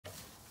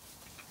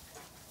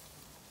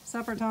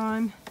supper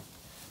time.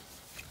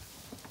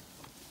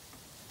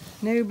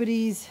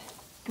 Nobody's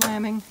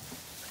lambing.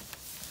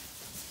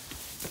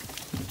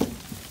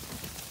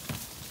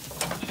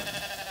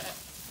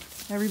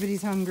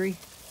 Everybody's hungry.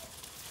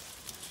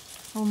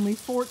 Only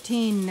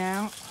 14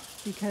 now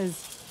because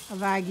of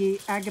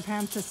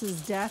Agapanthus's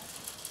death.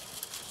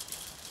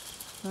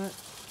 But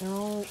they're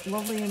all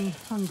lovely and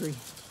hungry.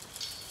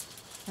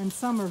 And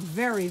some are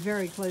very,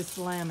 very close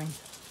to lambing.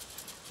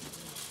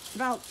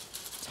 About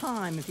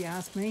time, if you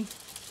ask me.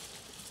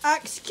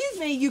 Excuse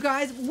me, you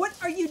guys, what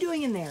are you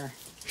doing in there?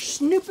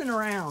 Snooping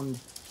around.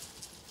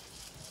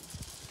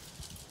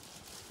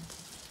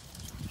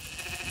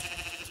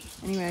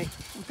 Anyway,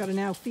 I've got to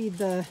now feed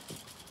the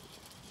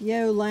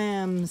ewe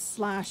lambs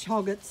 /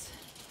 hoggets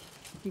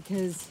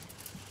because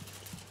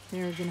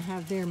they're going to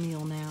have their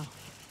meal now.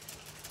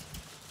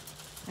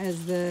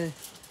 As the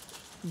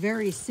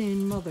very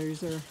soon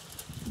mothers are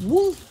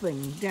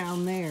wolfing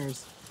down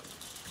theirs.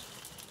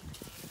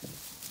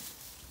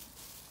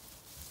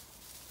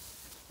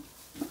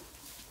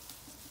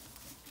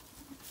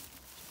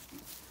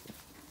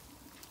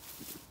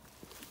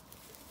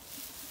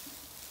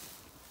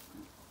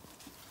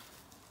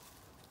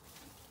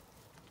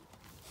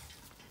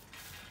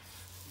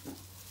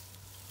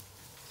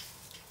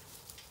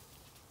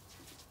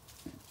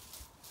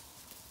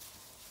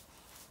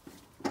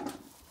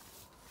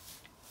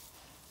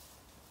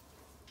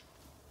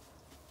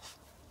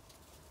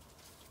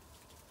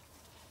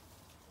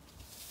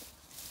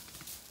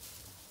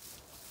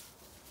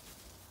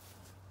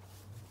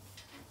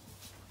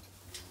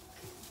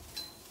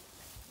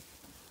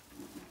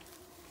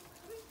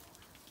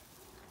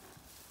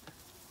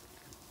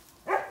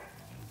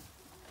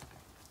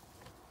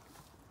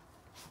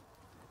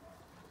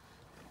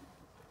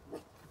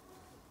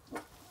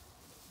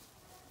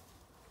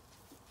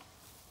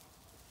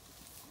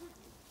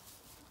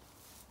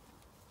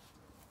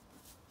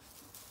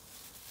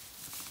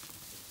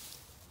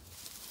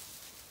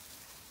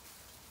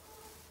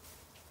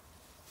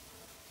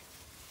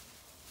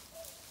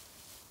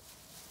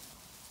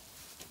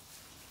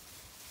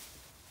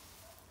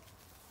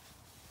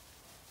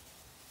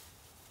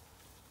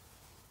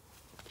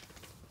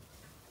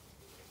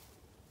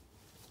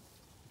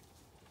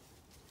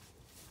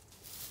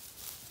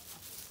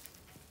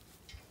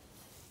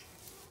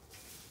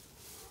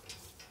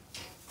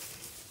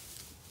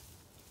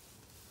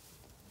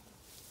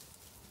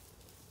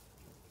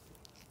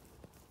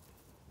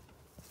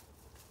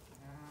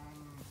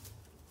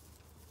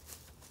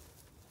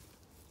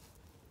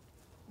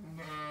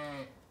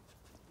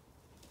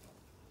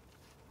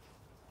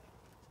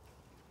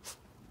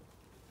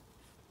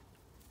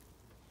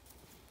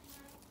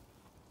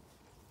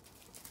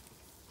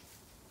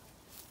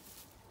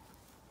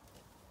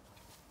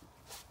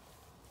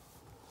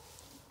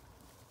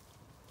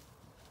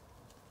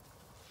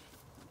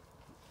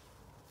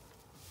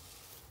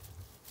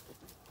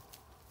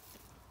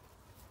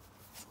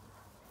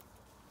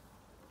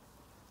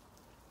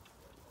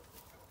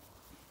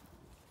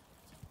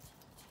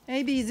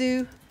 Hey,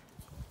 Bizu.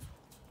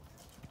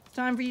 It's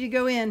time for you to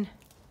go in.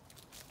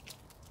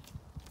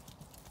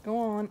 Go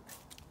on.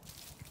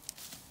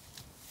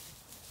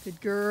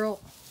 Good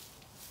girl.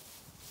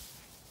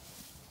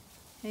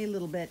 Hey,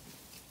 little bit.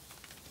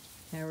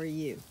 How are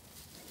you?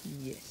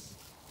 Yes.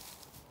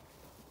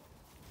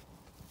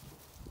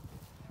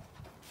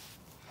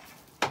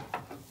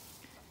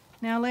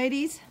 Now,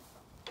 ladies,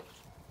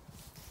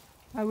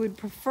 I would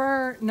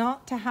prefer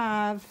not to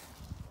have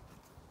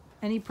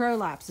any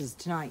prolapses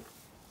tonight.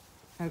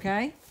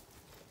 Okay?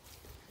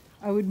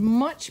 I would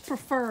much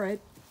prefer it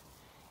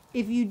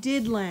if you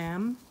did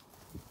lamb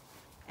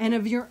and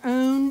of your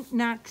own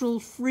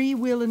natural free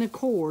will and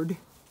accord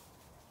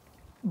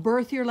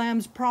birth your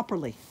lambs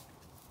properly.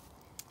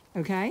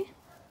 Okay?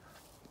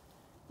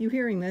 You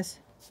hearing this?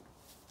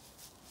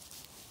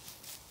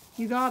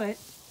 You got it?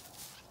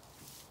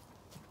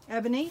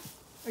 Ebony,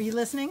 are you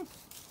listening?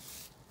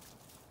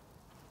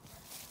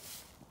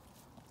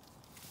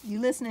 You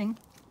listening?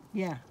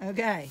 Yeah,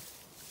 okay.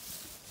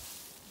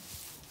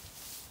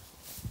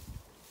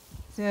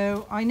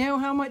 So I know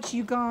how much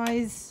you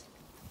guys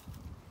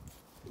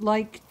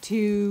like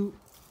to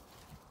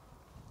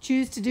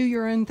choose to do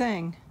your own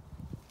thing,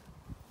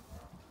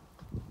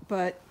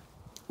 but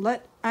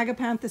let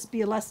Agapanthus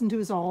be a lesson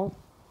to us all.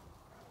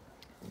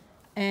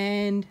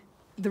 And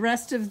the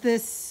rest of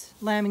this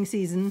lambing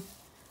season,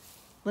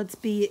 let's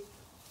be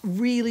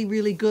really,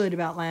 really good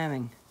about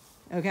lambing.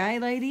 Okay,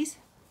 ladies?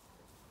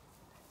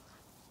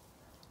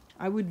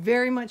 I would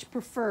very much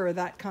prefer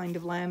that kind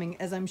of lambing,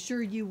 as I'm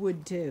sure you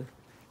would too.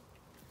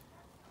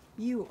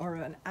 You are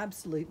an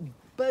absolute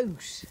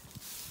boat.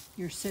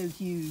 You're so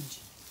huge.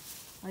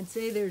 I'd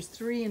say there's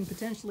 3 and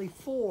potentially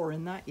 4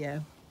 in that, yeah.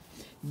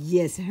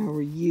 Yes, how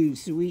are you,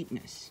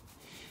 sweetness?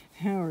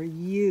 How are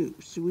you,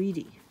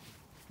 sweetie?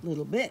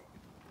 Little bit.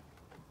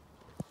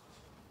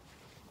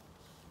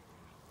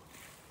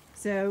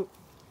 So,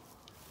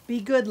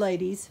 be good,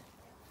 ladies.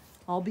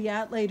 I'll be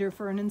out later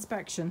for an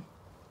inspection.